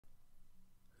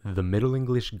The Middle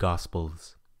English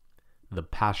Gospels, the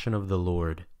Passion of the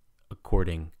Lord,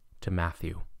 according to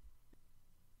Matthew.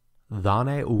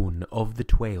 One of the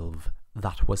 12,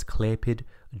 that was cleped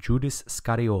Judas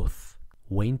Iscariot,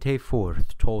 went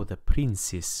forth to the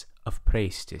princes of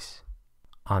priests,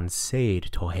 and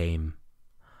said to him,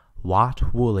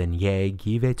 What wollen ye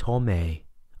give to me,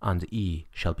 and I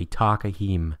shall betake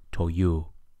him to you?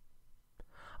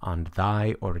 And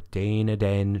they ordained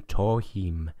then to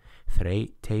him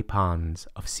 30 pounds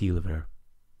of silver.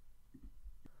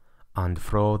 And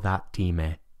fro that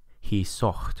time he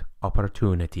sought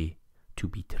opportunity to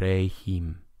betray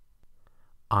him.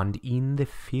 And in the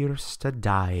first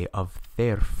day of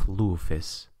their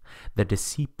flufes, the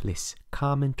disciples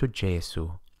came unto Jesus,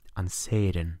 and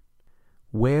said,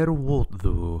 Where wilt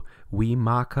thou we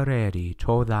make ready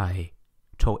to thee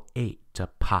to eat the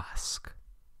Pasch?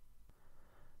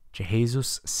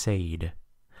 Jesus said,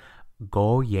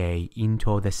 Go ye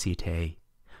into the city,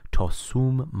 to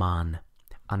some man,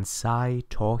 and say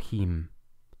to him,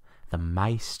 The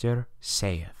Master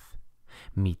saith,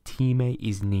 My time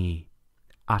is nigh,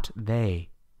 at thee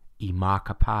I make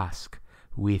a Pasch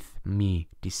with me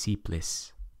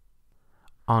disciples.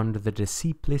 And the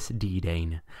disciples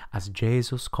did as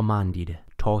Jesus commanded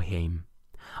to him,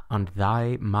 and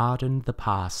they made the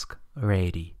Pasch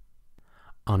ready.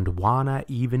 And when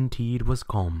eventide was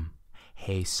come,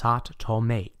 he sat to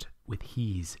meat with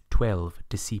his 12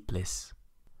 disciples.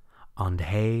 And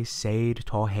he said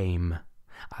to him,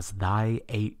 as they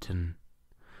aten,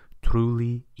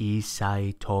 Truly I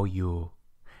say to you,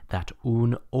 that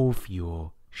one of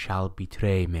you shall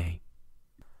betray me.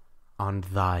 And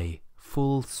they,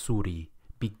 full sorry,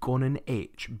 begonnen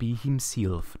each by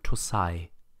himself to say,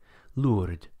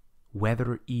 Lord,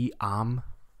 whether I am?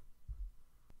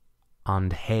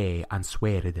 And he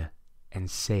answered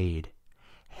and said,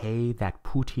 He that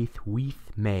putteth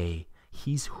with me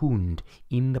his hand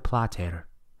in the platter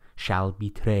shall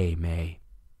betray me.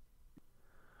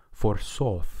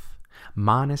 Forsothe,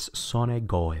 man's son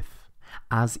goeth,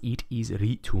 as it is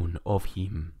written of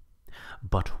him.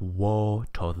 But woe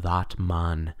to that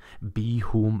man by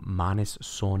whom man's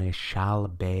son shall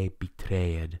be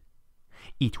betrayed.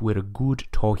 It were good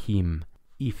to him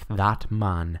if that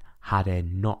man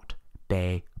had not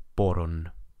be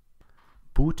born.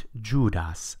 But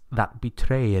Judas that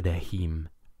betrayed him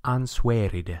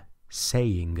answered,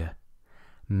 saying,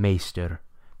 Master,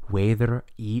 whether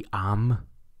I am?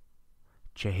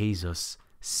 Jesus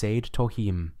said to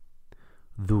him,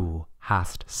 Thou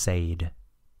hast said.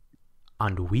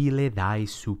 And while they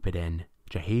supped,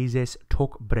 Jesus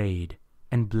took bread,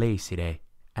 and blessed it,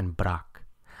 and brake,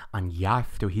 and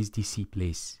gave to his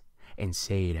disciples, and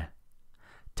said,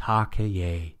 Take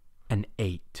ye, and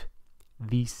eat,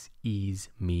 this is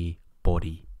my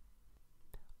body.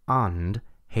 And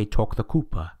he took the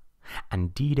cup,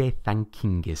 and did thank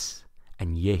kings,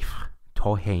 and gave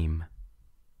to him,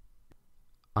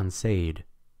 and said,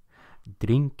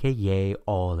 Drink ye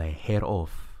all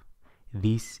hereof,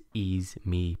 this is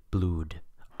my blood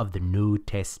of the New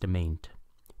Testament,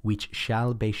 which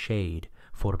shall be shed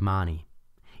for many,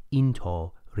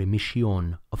 into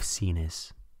remission of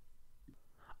sins.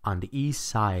 And I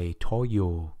say to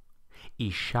you, I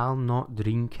shall not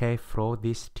drink fro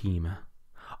this time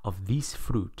of this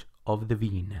fruit of the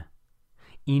vine,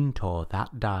 into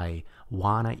that day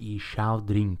when I shall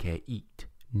drink it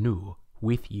new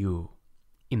with you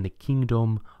in the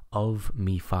kingdom of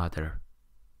my Father.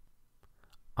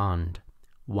 And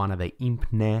when the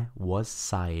impne was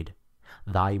said,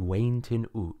 they went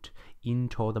out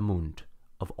into the Mount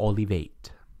of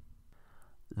Olivet.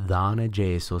 Then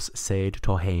Jesus said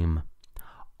to him,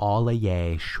 Alle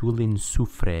ye shullen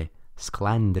suffre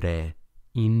sklandre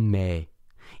in me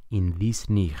in this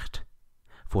night,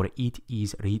 for it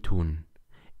is written,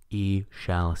 I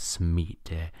shall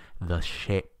smite the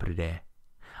shepherd,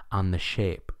 and the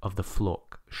sheep of the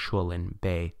flock shullen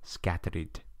be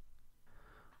scattered.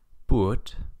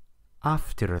 But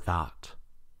after that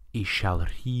I shall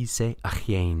rise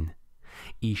again,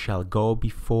 I shall go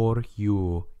before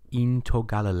you into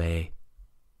Galilee.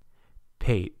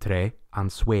 Petre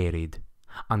answered,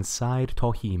 and said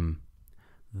to him,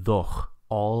 Though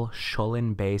all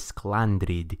shullen be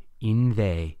scandred in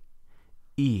thee,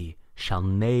 I shall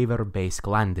never be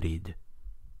scandred.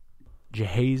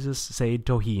 Jesus said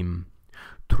to him,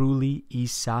 Truly I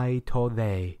say to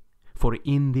thee, for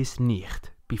in this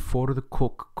night before the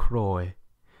cock crow,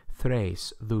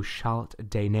 thrice thou shalt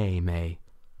deny me.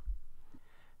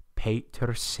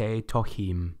 Peter said to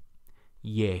him,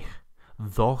 Yea,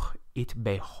 though it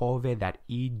behove that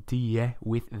I die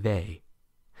with thee,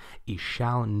 I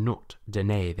shall not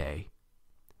deny thee.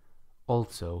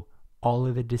 Also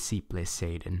all the disciples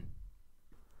saiden.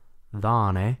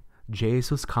 Thane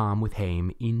Jesus come with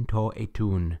him into a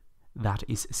town that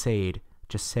is said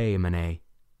Gethsemane,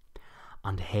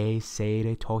 and he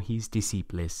said to his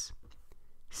disciples,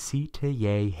 Sitte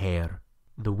ye here,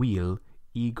 the while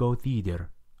I go thither,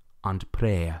 and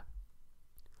pray.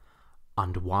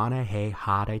 And one he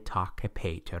had take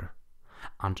Peter,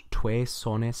 and 2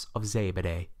 sons of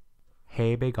Zebedee,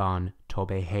 he began to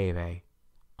be heavy,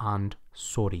 and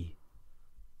sorry.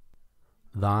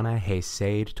 Then he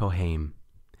said to him,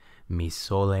 My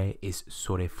soul is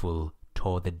sorrowful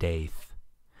to the death.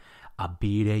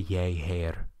 Abide ye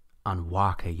here, and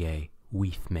walk ye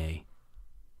with me.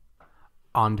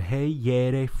 And he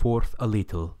yere forth a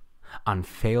little, and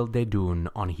fell down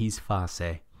on his face,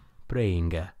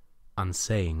 praying, and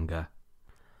saying,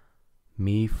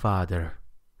 My Father,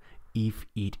 if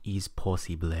it is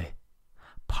possible,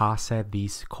 pass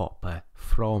this cup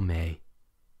from me.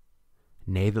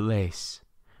 Nevertheless,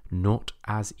 not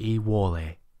as I will,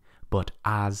 but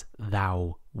as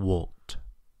thou wilt.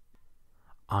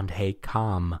 And he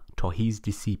came to his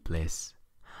disciples,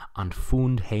 and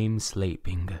found him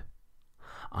sleeping.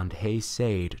 And he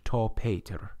said to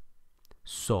Peter,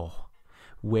 So,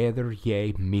 whether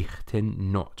ye michten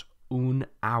not an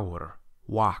hour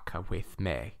walk with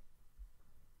me.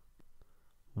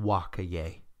 Walk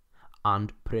ye,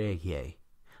 and pray ye,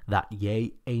 that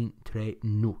ye enter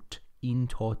not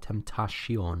into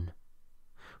temptation.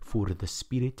 For the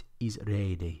spirit is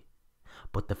ready,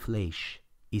 but the flesh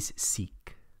is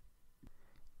sick.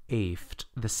 After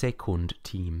the second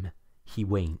time he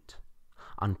went,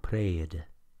 and prayed,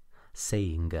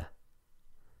 saying,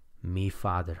 My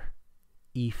Father,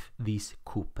 if this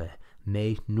cup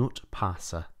may not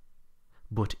pass,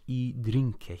 but I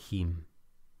drink him,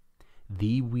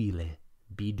 thy will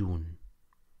be done.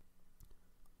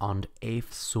 And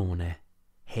eftsoone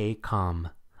he came,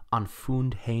 and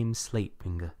found him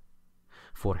sleeping,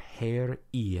 for her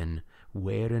eyen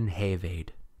weren heavy.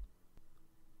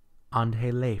 And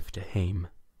he left him,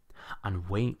 and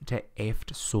went to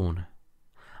eftsoone,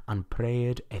 and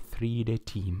prayed 3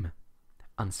 time,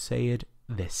 and said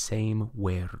the same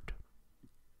word.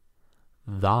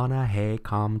 Then he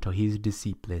came to his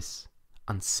disciples,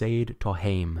 and said to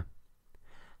him,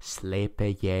 Sleep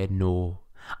ye no,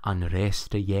 and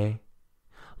rest ye?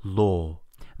 Lo,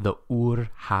 the hour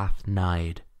hath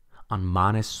nighed, and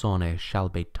man's son shall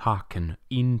be taken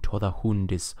into the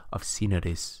hands of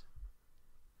sinners.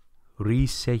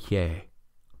 Rise ye,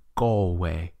 go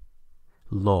away.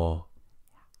 Lo,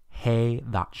 he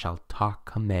that shall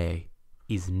take me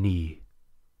is nigh.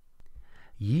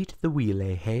 Yet the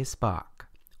while he spake,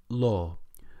 lo,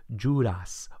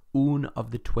 Judas, one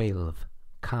of the 12,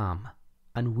 came,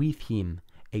 and with him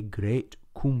a great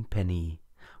company,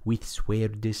 with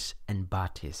swords and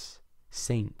battles,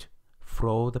 sent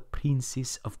fro the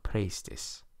princes of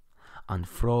priests, and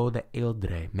fro the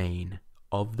elder men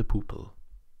of the people.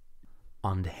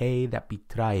 And he that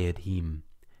betrayed him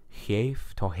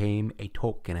gave to him a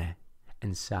token,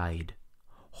 and said,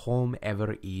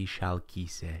 Whomever ye shall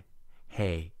kiss,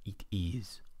 he it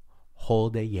is,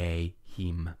 hold ye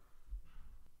him.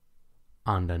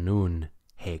 And anon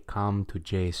he came to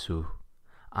Jesus,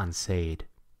 and said,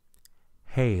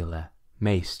 Hail,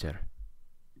 Master.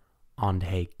 And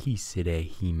he kissed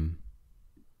him.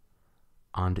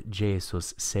 And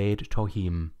Jesus said to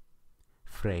him,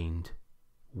 Friend,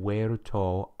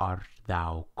 whereto art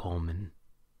thou comen?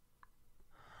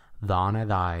 Then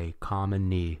they came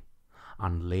nigh,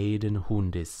 and laid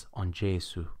hands on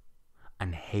Jesus,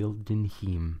 and held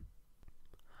him.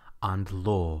 And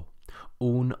lo,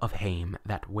 one of him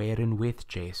that weren with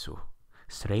Jesus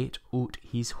stretched out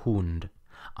his hand,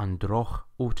 and droch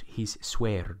out his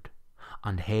sword,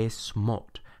 and he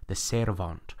smote the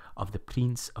servant of the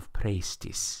prince of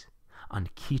priests,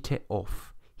 and cut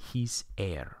off his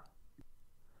ear.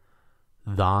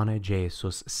 Then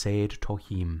Jesus said to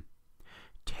him,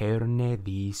 Turn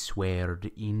the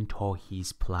sword into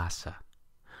his place,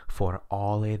 for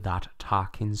all that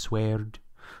take sword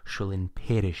shall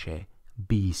perish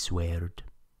by sword.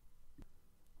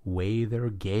 Whether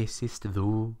guessest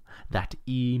thou that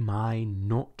I may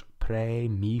not pray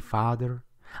my Father,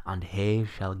 and he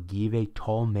shall give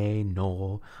to me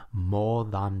no more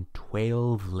than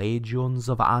 12 legions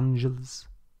of angels?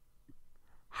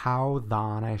 How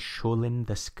then shall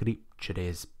the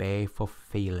scriptures be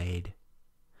fulfilled?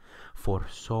 For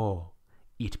so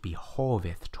it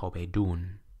behoveth to be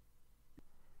done.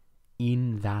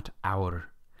 In that hour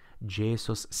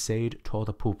Jesus said to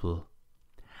the people,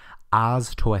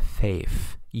 As to a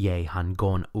thief ye han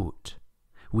gone out,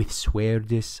 with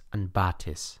swords and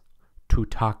battles, to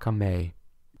taka me.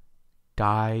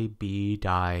 Die be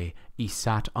die, he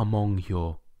sat among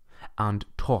you, and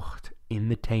taught in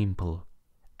the temple,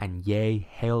 and ye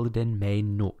helden me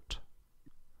not.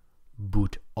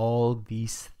 But all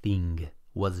these thing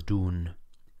was done,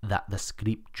 that the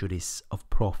scriptures of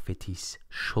prophecies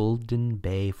shoulden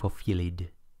be fulfilled.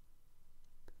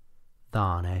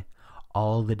 Then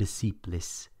all the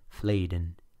disciples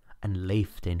fleden and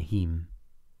leften him.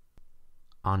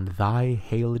 And they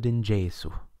helden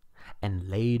Jesu, and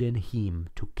laden him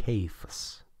to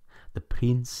Caiaphas, the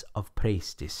prince of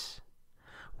priests,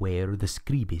 where the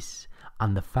scribes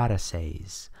and the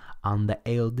Pharisees and the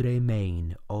elder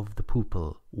men of the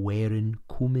people weren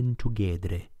coming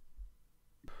together.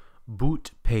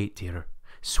 But Peter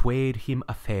swayed him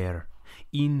affair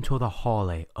into the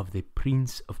hall of the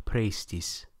prince of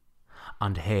priests,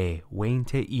 and he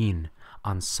went in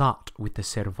and sat with the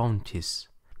servants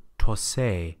to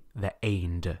say the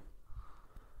end.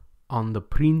 And the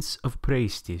prince of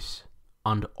priests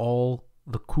and all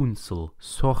the council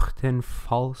zochten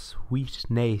false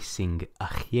witnessing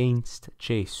against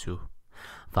Jesu,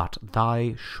 that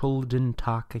they shoulden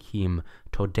take him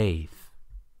to death.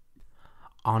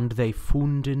 And they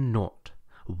founden not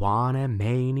one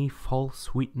many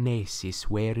false witnesses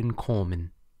were in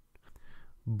common,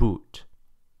 but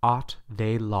at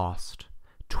they last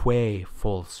 2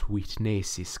 false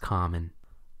witnesses common,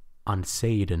 and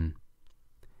saiden,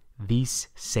 This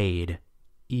said,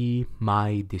 He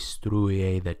might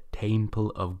destroy the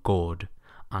temple of God,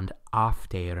 and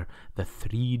after the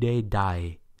 3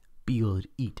 day build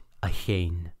it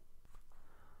again.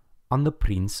 And the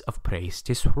prince of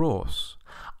priests rose,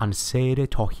 and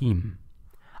said to him,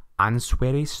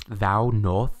 Answerest thou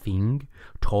no thing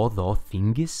to those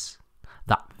things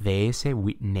that they say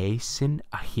witnessing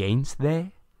against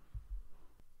thee?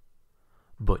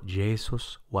 But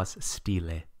Jesus was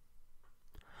still.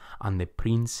 And the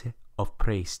prince of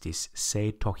priests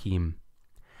said to him,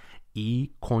 I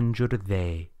conjure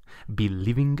thee,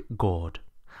 believing God,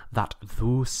 that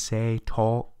thou say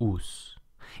to us,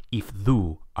 if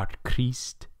thou art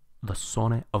Christ, the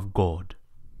Son of God.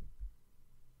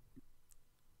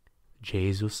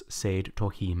 Jesus said to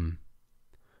him,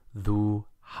 Thou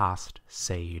hast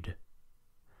said.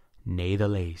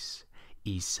 Nevertheless,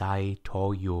 I say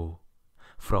to you,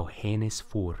 from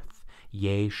henceforth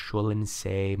ye shall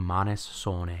see man's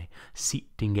Son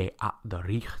sitting at the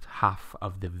right half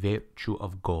of the virtue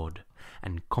of God,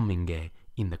 and coming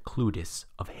in the clouds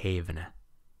of heaven.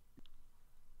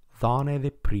 Then the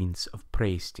prince of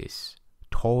priests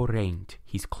tore rent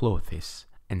his clothes,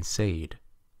 and said,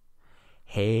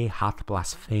 He hath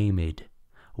blasphemed.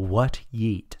 What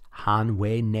yet han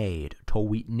we need to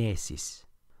witnesses?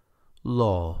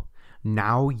 Lo,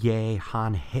 now ye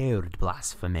han heard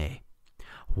blasphemy.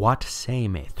 What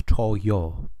seemeth to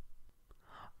you?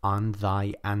 And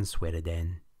they answered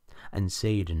then, and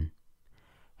said,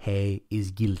 He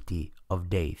is guilty of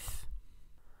death.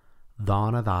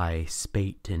 Then they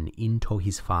spitten into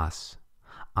his face,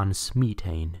 and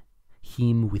smitten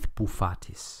him with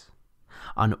buffetes,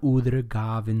 and other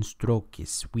gaven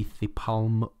strokes with the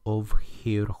palm of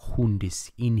her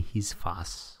hands in his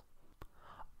face,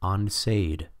 and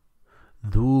said,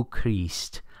 Thou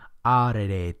Christ, are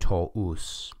they to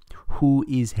us? Who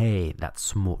is he that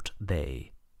smote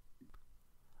thee?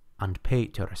 And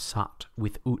Peter sat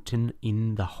withouten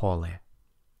in the hall,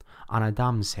 and a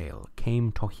damsel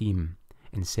came to him,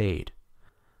 and said,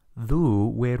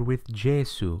 Thou were with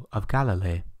Jesus of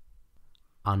Galilee.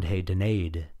 And he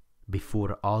denied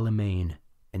before all men,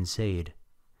 and said,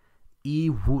 I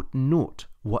woot not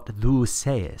what thou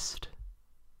sayest.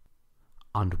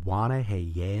 And when he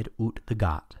yet out the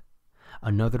gate,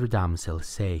 another damsel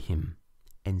saw him,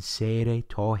 and said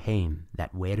to him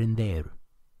that were in there,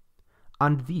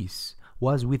 And this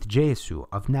was with Jesus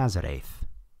of Nazareth.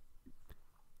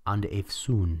 And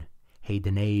eftsoone he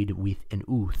denied with an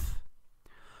oath,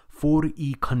 For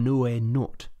I know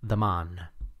not the man.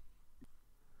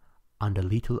 And a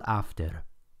little after,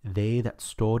 they that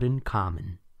stood in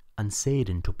common, and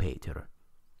said unto Peter,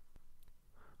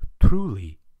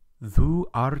 Truly, thou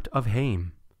art of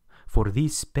him, for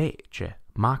this speech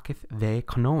maketh thee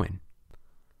known.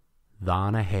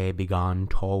 Then he began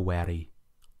to worry,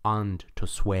 and to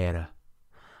swear,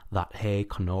 that he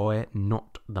knoweth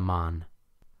not the man.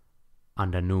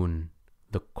 And anon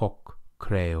the cock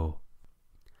crew,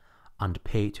 and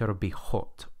Peter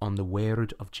behot on the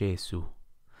word of Jesus,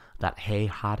 that he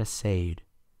had said,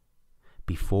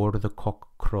 Before the cock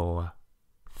crow,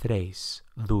 thrice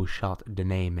thou shalt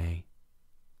deny me.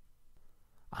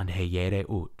 And he yet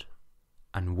out,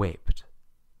 and wept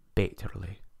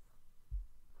bitterly.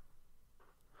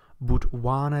 But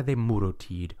one the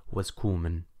multitude was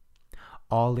common,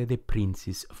 all the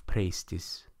princes of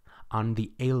priests, and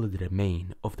the elder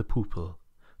men of the people,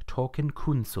 talking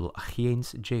counsel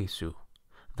against Jhesus,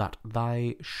 that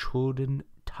they shouldn't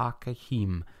take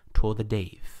him to the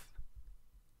death.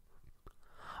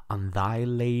 And they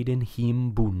laid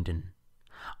him bonden,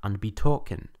 and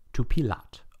betoken to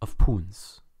Pilate of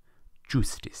Pontus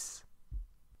justice.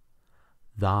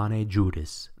 Then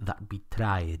Judas that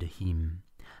betrayed him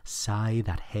say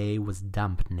that he was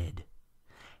damned.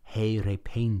 He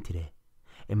repented,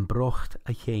 and brought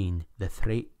again the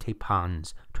 30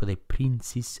 pounds to the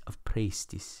princes of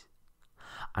priests,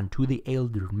 and to the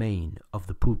elder men of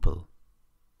the people,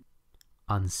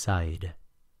 and said,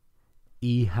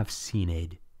 Ye have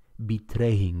sinned,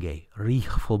 betraying a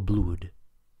rightful blood.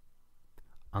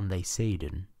 And they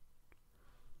said,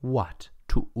 What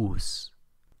to us?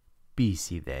 Be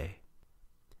they.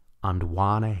 And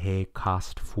when he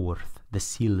cast forth the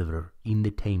silver in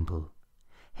the temple,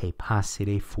 he passed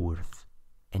it forth,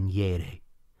 and yere,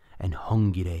 and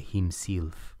hung it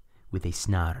himself with a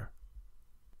snare.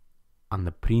 And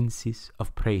the princes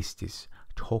of priests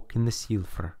took in the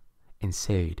silver, and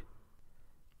said,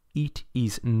 It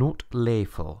is not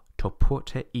lawful to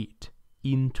put it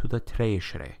into the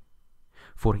treasury,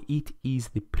 for it is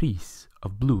the price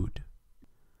of blood.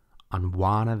 And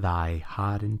when they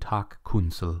hadn't took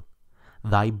counsel,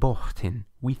 they bought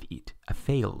with it a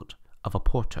field of a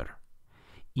potter,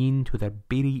 into the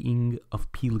burying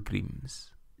of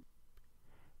pilgrims.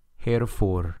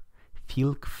 Herefore,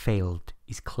 filk field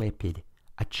is cleped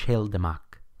a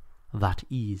cheldemak, that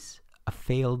is, a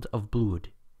field of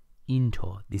blood,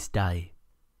 into this day.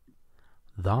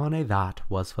 Then that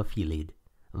was fulfilled,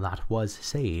 that was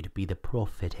said by the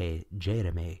prophet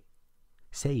Jeremy,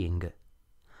 saying,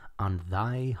 And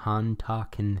they han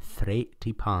taken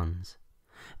 30 pounds,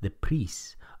 the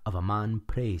price of a man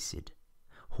praised,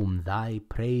 whom they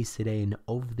praised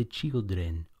of the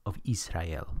children of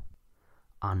Israel.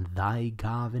 And they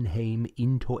gaven him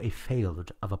into a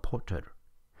field of a potter,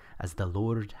 as the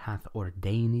Lord hath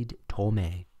ordained to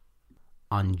me.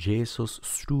 And Jesus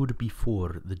stood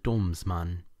before the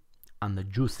domsman, and the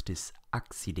justice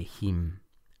asked him,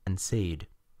 and said,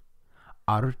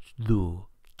 Art thou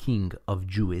King of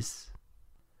Jews?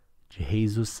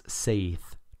 Jesus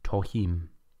saith to him,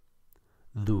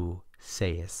 Thou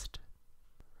sayest.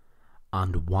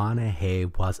 And when he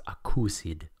was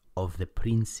accused of the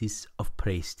princes of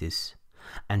priests,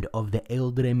 and of the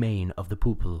elder men of the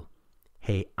people,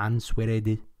 he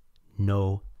answered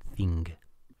no thing.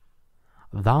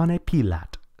 Then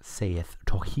Pilate saith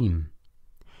to him,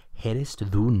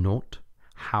 Hearest thou not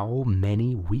how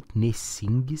many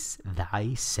witnessings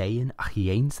they saying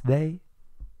against thee?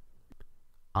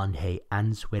 And he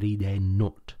answered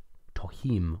not to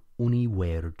him any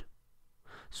word,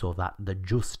 so that the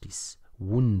justice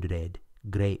wondered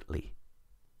greatly.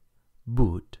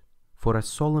 But for a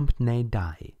solemn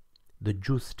day, the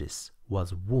justice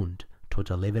was wont to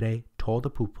deliver to the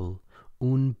people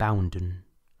unbounden,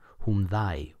 whom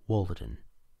they wolleden.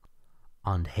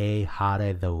 And he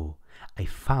had though a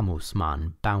famous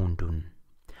man bounden,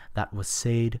 that was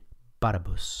said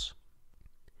Barabbas.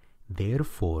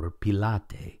 Therefore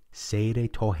Pilate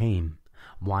said to him,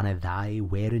 when they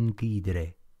weren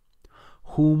gathered,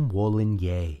 Whom wollen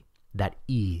ye that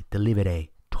I deliver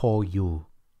to you,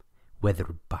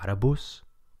 whether Barabbas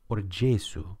or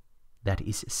Jhesus, that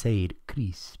is said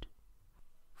Christ?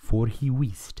 For he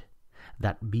wist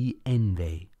that by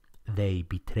envy they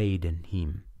betrayed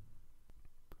him.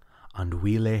 And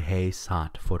while he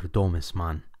sat for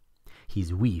domesman,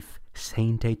 his wife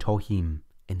sent to him,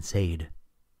 and said,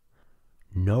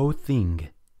 No thing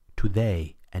to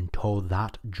thee and to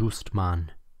that just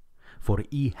man, for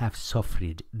I have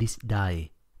suffered this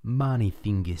day many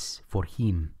things for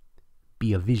him,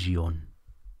 be a vision.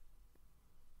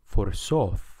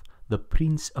 Forsothe the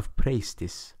prince of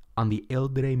priests and the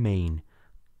elder men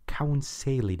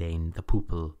counselled the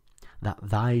people, that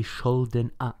they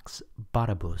shoulden axe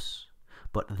Barabbas,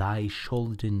 but they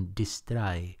shoulden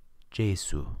destroy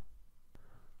Jhesus.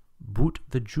 But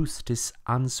the justice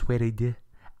answered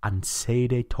and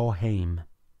said to him,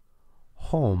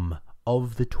 Whom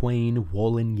of the twain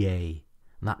wollen ye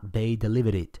that they deliver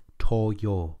it to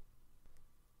you?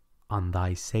 And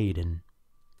they said,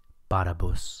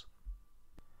 Barabbas.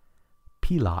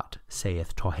 Pilate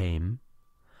saith to him,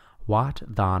 What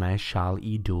then shall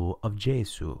I do of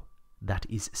Jhesus, that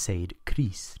is said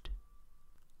Christ?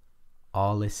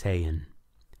 All saying,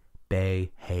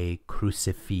 Be he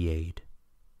crucified.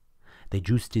 The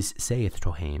justice saith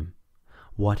to him,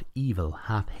 What evil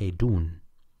hath he done?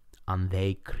 And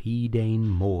they cried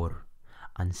more,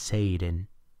 and saiden,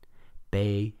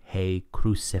 Be he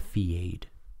crucified.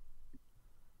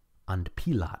 And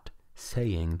Pilate,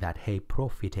 saying that he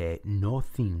profited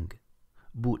nothing,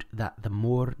 but that the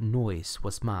more noise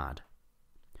was mad,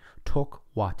 took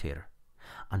water,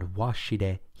 and washed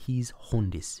his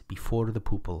hands before the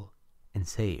people, and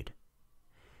said,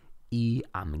 I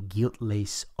am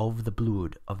guiltless of the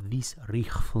blood of this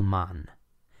rightful man,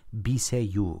 be say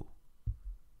you.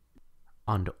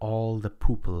 And all the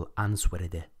people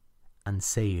answered, and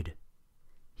said,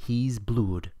 His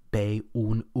blood be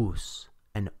on us,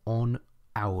 and on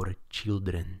our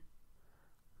children.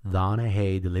 Then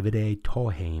he delivered to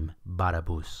him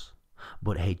Barabbas,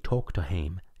 but he took to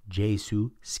him Jesus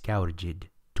scourged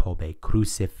to be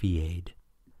crucified.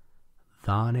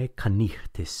 Then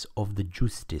knights of the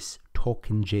justice took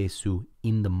in Jesus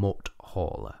in the moot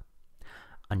hall,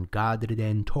 and gathered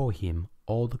in to him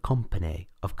all the company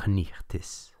of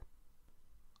knights.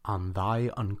 And they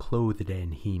unclothed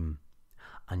in him,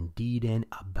 and did in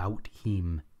about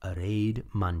him a red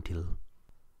mantle,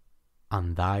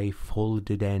 and they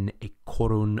folded in a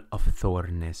crown of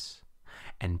thorns,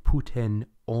 and put in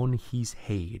on his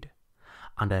head,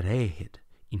 and a reed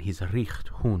in his right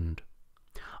hand,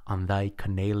 and they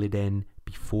kneeled in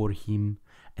before him,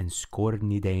 and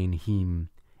scorned in him,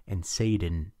 and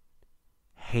saiden,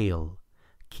 Hail,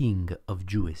 King of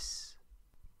Jews.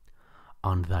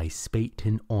 And they spat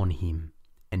on him,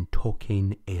 and took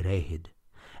in a reed,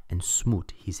 and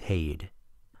smote his head.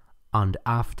 And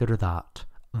after that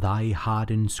they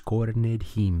hadden scorned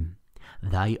him,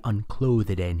 they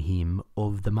unclothed in him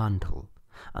of the mantle,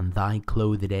 and they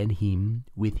clothed in him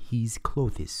with his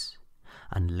clothes,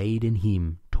 and laid in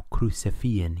him to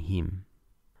crucify him.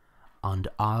 And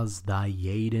as they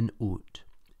yeden out,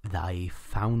 they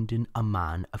founden a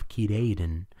man of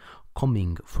Criede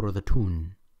coming for the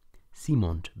town,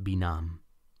 Simon by name.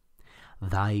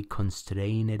 They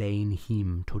constrained in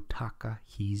him to take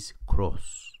his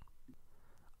cross.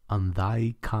 And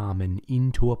they came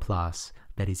into a place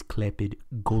that is called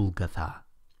Golgotha,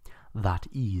 that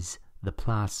is the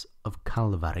place of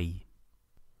Calvary.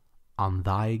 And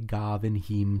they gaven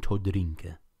him to drink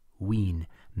wine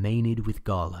made with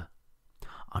gall,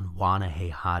 and when he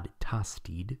had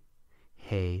tasted,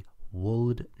 he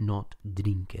would not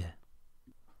drink.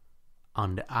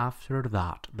 And after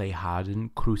that they hadden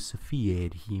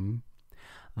crucified him,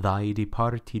 they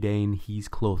departed in his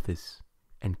clothes,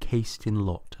 and cast in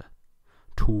lot,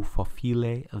 to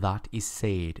fulfill that is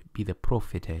said by the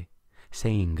prophet,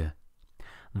 saying,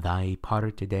 They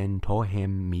parted in to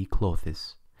him me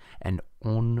clothes, and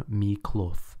on me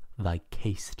cloth thy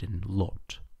cast in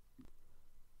lot.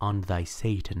 And they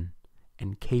Satan,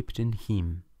 and kept in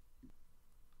him,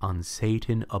 and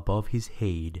Satan above his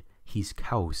head his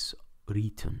cause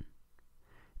written,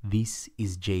 This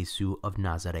is Jesus of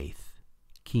Nazareth,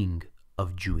 King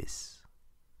of Jews.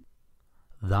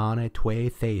 Then 2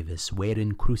 thieves were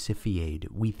crucified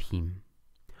with him,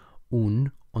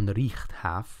 one on the right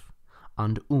half,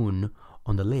 and one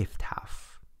on the left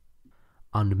half.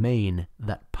 And men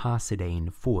that passed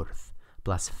in forth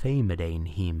blasphemed in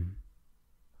him,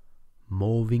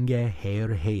 moving their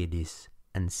heads,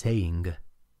 and saying,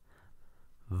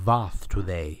 Wrath to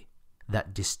thee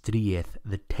that destroyeth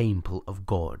the temple of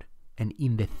God, and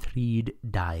in the 3rd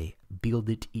day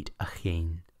buildeth it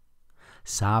again.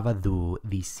 Save thou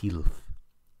thyself.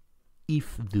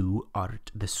 If thou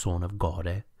art the Son of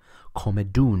God, come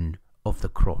down of the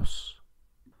cross.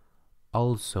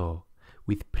 Also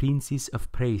with princes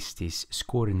of priests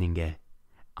scorning,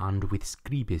 and with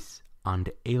scribes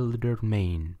and elder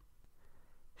men,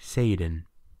 saying,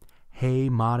 He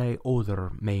may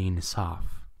other men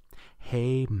safe,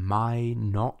 he may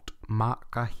not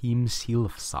make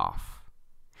himself safe.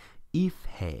 If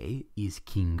he is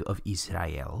King of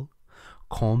Israel,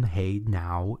 come he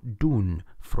now down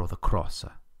from the cross,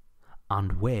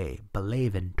 and we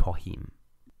believe to him.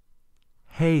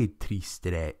 He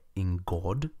trusted in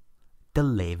God,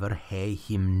 deliver he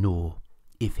him no,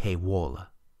 if he will,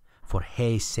 for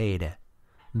he said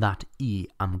that I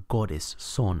am God's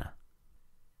son.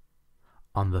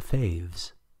 And the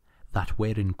thieves that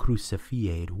were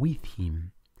crucified with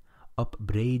him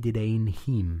upbraided in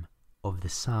him of the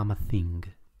same thing.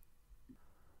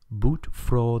 But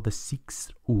fro the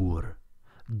 6th hour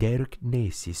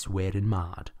darknesses were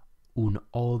mad on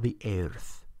all the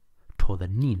earth to the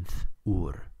 9th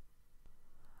hour.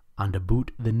 And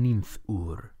about the 9th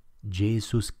hour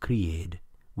Jesus cried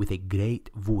with a great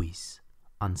voice,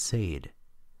 and said,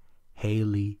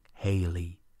 Hail, hail,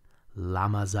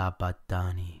 lama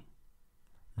sabachthani,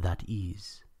 that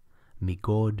is, my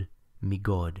God,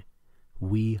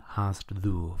 why hast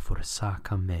thou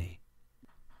forsaken me?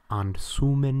 And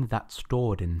sumen that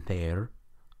stoden there,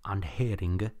 and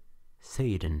hearing,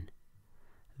 saiden,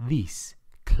 This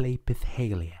clapeth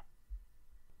helie.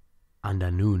 And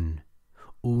anon,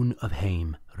 un of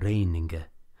heim reininge,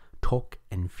 took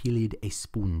and filled a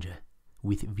sponge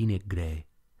with vinegre,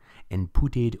 and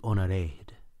put it on a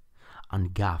reed,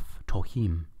 and gaf to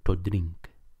him to drink.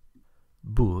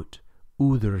 But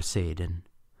other saiden,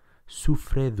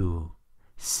 Suffredu,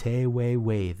 sewe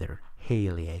whether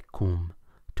helie cum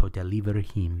to deliver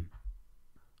him.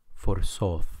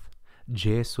 Forsothe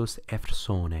Jhesus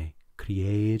eftsoone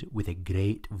criede with a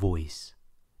great voice,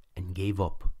 and gave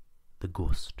up the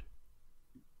ghost.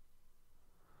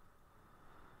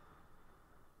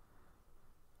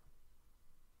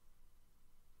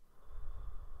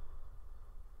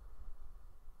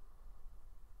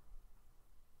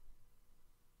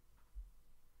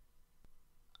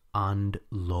 And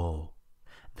lo,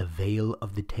 the veil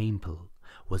of the temple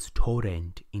was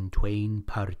torrent in twain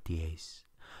parties,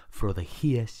 fro the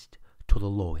highest to the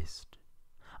lowest,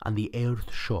 and the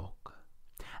earth shook,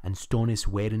 and stones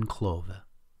weren clove,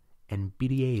 and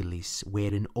byrielis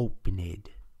weren opened,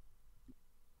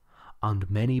 and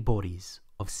many bodies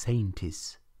of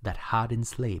saints that hadden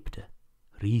slept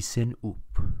risen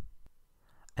up,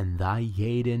 and thy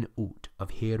jeden out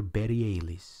of her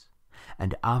byrielis,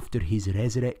 and after his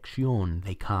resurrection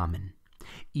they camen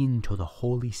into the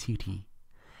holy city,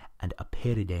 and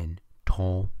appeareden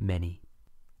to many.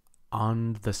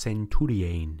 And the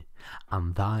centurion,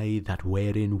 and they that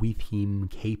weren with him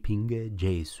keeping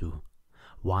Jesu,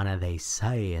 when they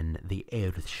saien the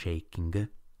earth shaking,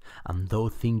 and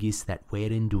those things that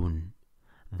weren done,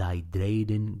 they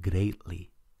dreaden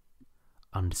greatly,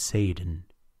 and saiden,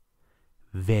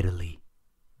 Verily,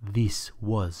 this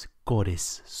was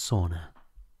God's Son.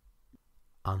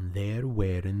 And there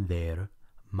weren there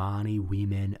many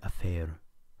women fair,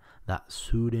 that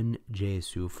suden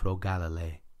Jesu fro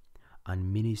Galilee,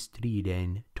 and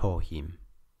ministereden to him.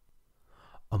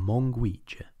 Among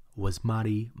which was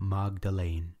Mary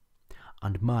Magdalene,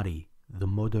 and Mary the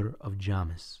mother of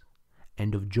James,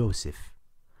 and of Joseph,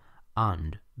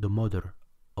 and the mother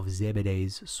of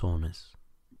Zebedee's sons.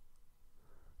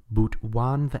 But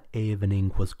when the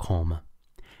evening was come,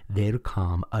 there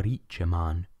came a rich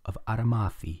man of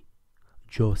Arimathea,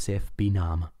 Joseph by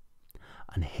name,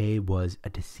 and he was a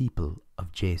disciple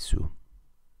of Jesu.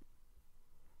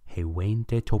 He went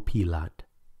to Pilate,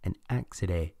 and asked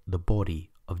the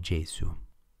body of Jesu.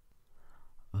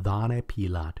 Then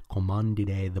Pilate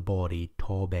commanded the body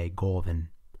to be given,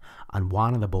 and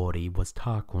when the body was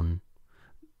taken,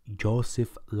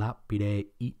 Joseph lapped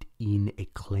it in a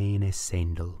clean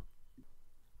sandal,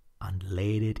 and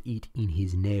laid it in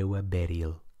his new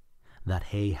burial, that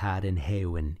he had in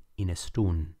heaven in a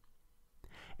stone,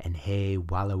 and he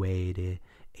wallowed a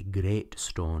great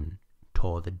stone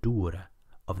to the door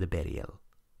of the burial,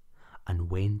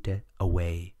 and went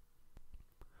away.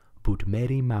 But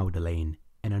Mary Magdalene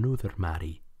and another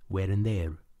Mary weren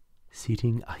there,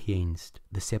 sitting against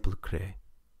the sepulchre.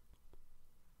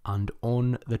 And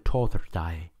on the tother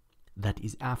day, that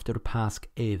is after Pasch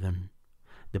even,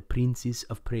 the princes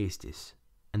of priests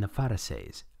and the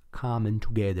Pharisees came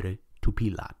together to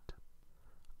Pilate,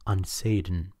 and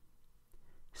saiden,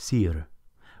 Sir,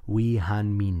 we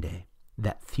han minde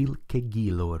that thilke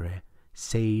gilore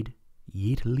said,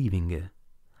 yet living,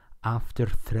 after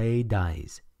 3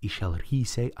 days I shall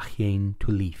rise again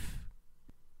to live.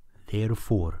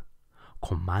 Therefore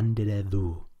commanded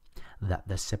thou that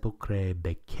the sepulchre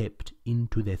be kept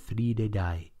into the 3rd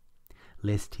day,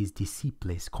 lest his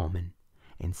disciples come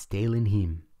and stalen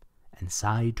him, and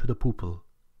say to the people,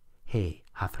 He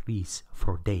hath rise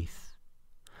for death,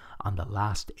 and the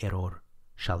last error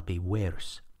shall be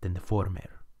worse than the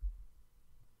former.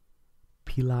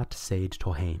 Pilate said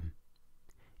to him,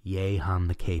 Ye han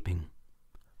the keeping,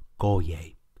 go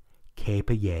ye,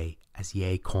 keep ye as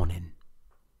ye connen.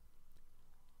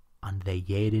 And they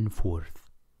yeden forth,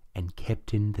 and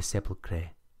kept in the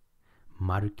sepulchre,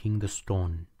 marking the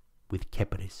stone with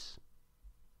cypress.